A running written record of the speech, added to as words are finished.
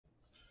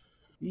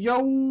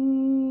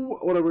Yo,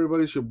 what up,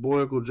 everybody? It's your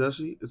boy, Uncle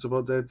Jesse. It's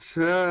about that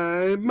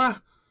time.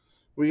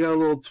 We got a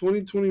little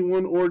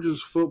 2021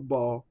 Origins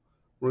football.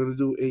 We're going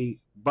to do a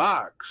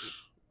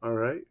box, all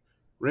right?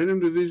 Random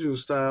division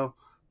style,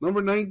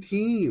 number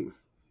 19.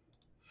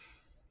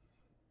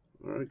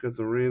 All right, got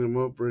the random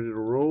up, ready to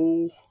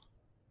roll.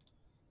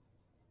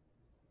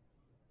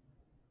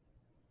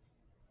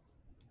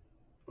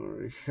 All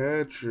right,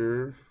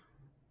 Hatcher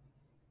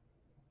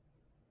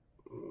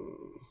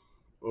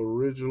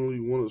originally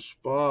won a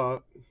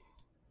spot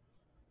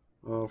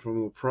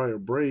from the prior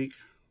break.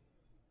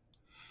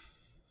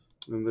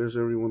 And there's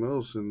everyone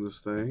else in this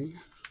thing.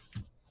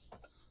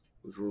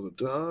 Let's roll the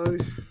die.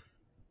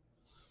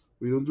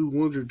 We don't do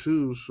ones or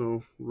twos,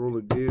 so roll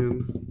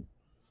again.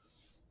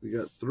 We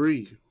got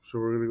 3, so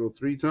we're going to go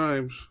 3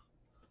 times.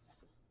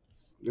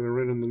 Going to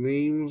random the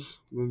names,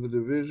 then the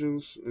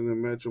divisions, and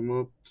then match them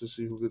up to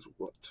see who gets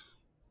what.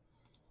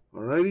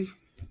 Alrighty.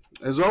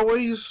 As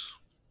always,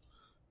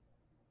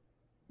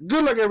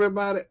 good luck,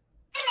 everybody.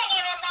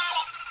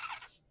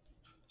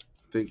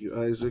 Thank you,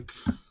 Isaac.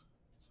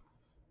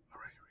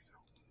 Alright,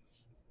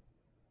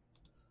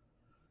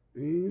 here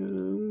we go.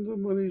 And the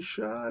money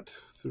shot,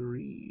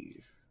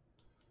 3.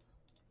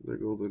 There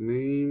go the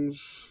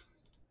names.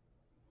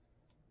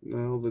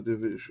 Now the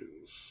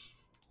divisions.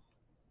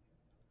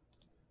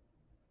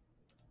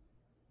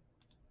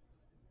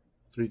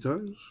 Three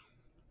times.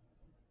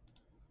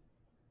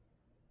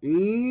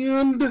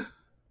 And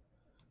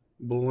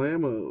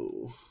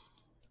blammo.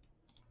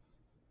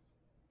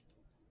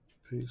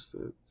 Paste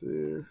that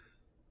there.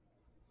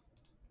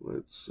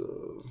 Let's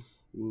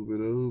move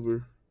it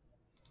over.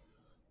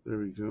 There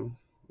we go.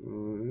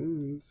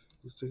 And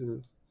let's take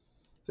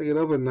it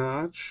up a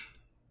notch.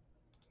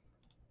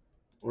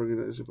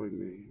 Organize it by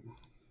name.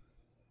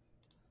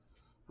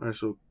 All right,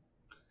 so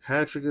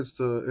Hatcher gets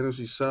the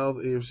NFC South,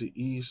 AFC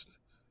East,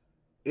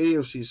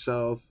 AFC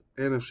South,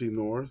 NFC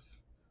North.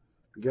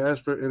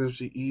 Gasper,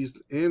 NFC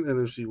East and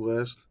NFC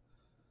West.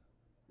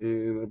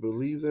 And I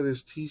believe that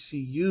is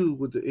TCU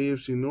with the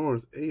AFC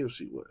North,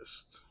 AFC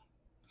West.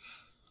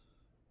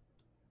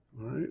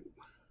 All right.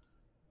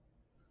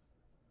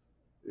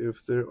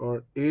 If there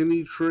are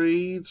any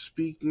trades,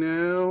 speak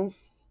now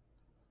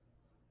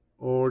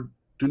or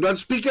do not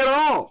speak at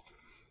all.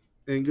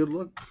 And good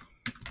luck.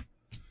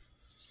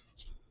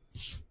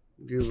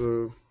 Give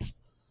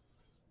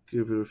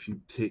it a few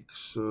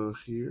ticks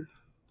here.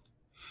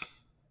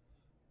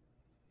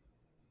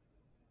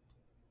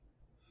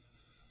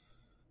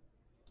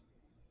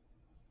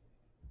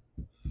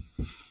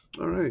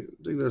 All right,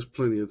 I think that's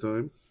plenty of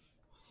time.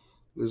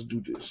 Let's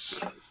do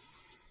this.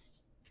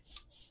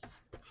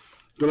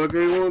 Good luck,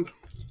 everyone.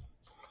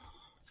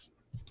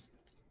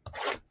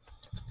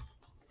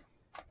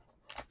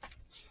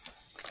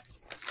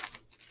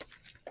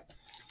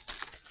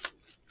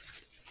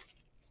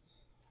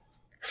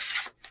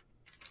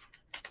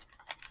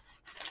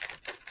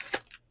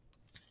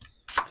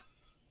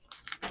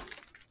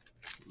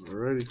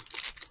 Alrighty.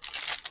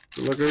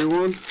 Good luck,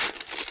 everyone. Let's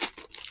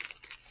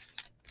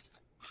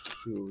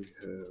see what we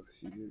have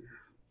here.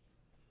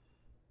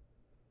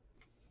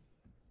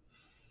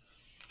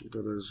 We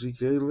got a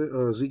Zeke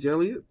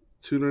Elliott,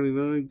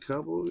 $2.99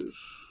 Cowboys.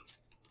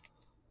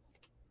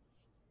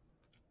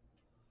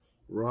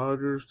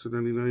 Rodgers,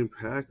 $2.99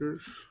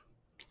 Packers.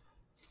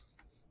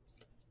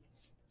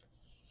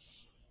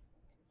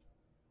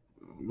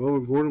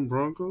 Melvin Gordon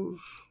Broncos,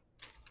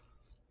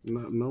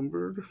 not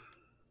numbered.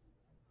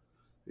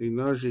 A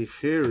Najee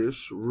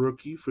Harris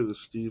rookie for the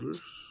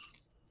Steelers.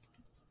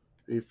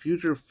 A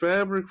future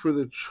fabric for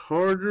the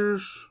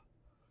Chargers,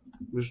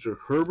 Mr.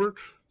 Herbert,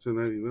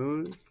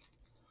 $2.99.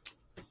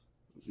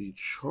 The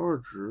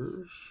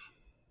Chargers.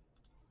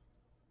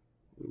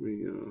 Let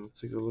me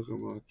take a look at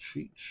my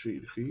cheat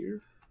sheet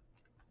here.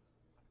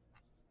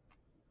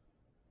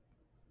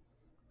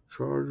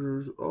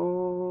 Chargers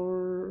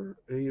are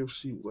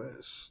AFC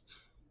West.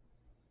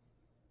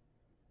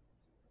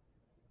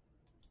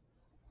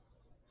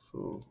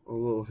 So a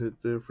little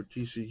hit there for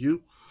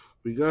TCU.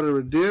 We got a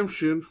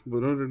redemption,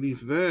 but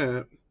underneath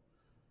that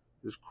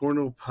is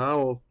Cornell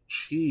Powell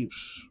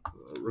Chiefs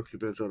rookie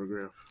badge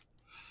autograph.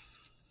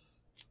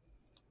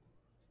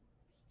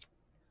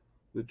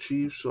 The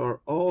Chiefs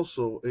are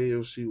also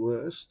AFC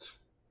West.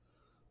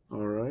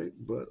 All right,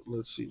 but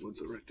let's see what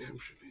the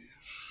redemption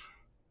is.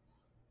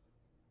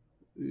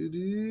 It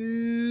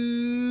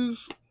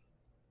is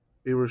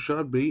a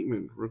Rashad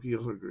Bateman rookie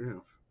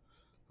autograph.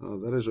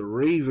 That is a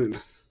Raven.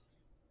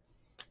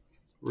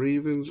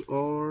 Ravens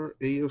are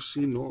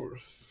AFC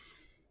North.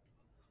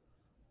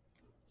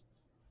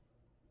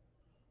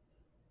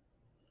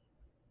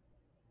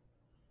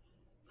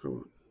 Come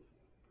on.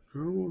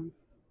 Come on.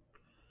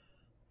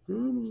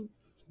 Come on.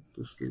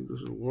 This thing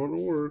doesn't want to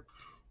work.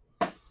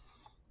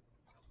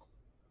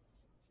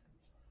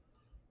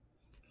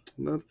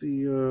 Not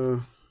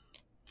the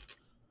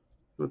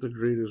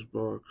greatest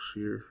box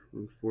here,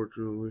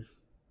 unfortunately.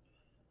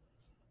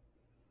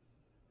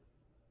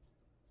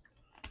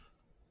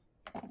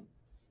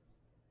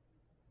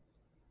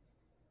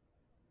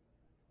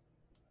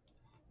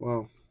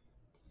 Wow.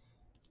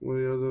 What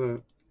the other than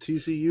that?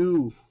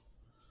 TCU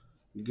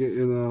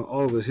getting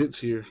all the hits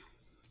here.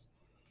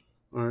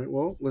 All right,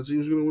 well, let's see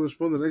who's going to win a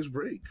spot the next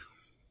break.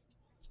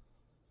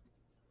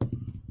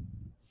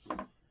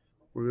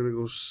 We're going to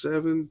go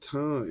 7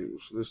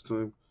 times this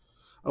time.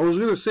 I was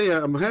going to say,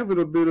 I'm having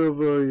a bit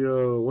of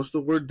a, what's the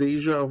word,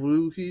 deja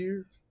vu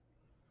here.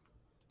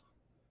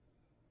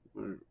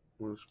 All right,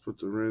 let's put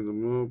the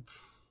random up.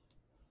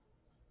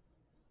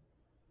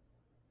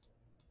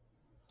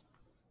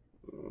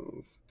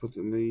 Put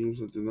the names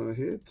that did not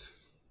hit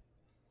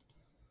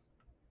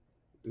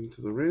into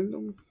the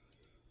random.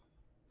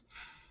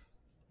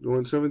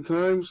 Going 7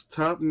 times.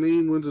 Top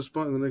name wins a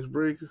spot in the next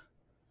break.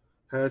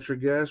 Hatcher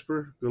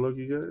Gasper. Good luck,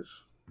 you guys.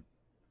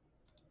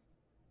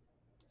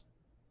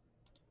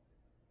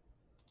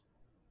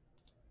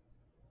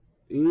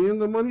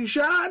 And the money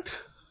shot.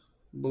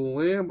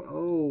 Blam.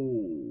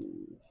 Oh.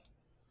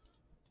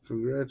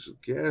 Congrats,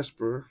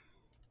 Gasper.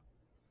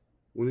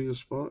 Winning a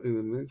spot in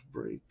the next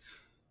break.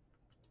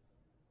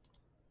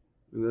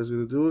 And that's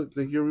going to do it.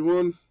 Thank you,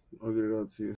 everyone. I'll get it out to you.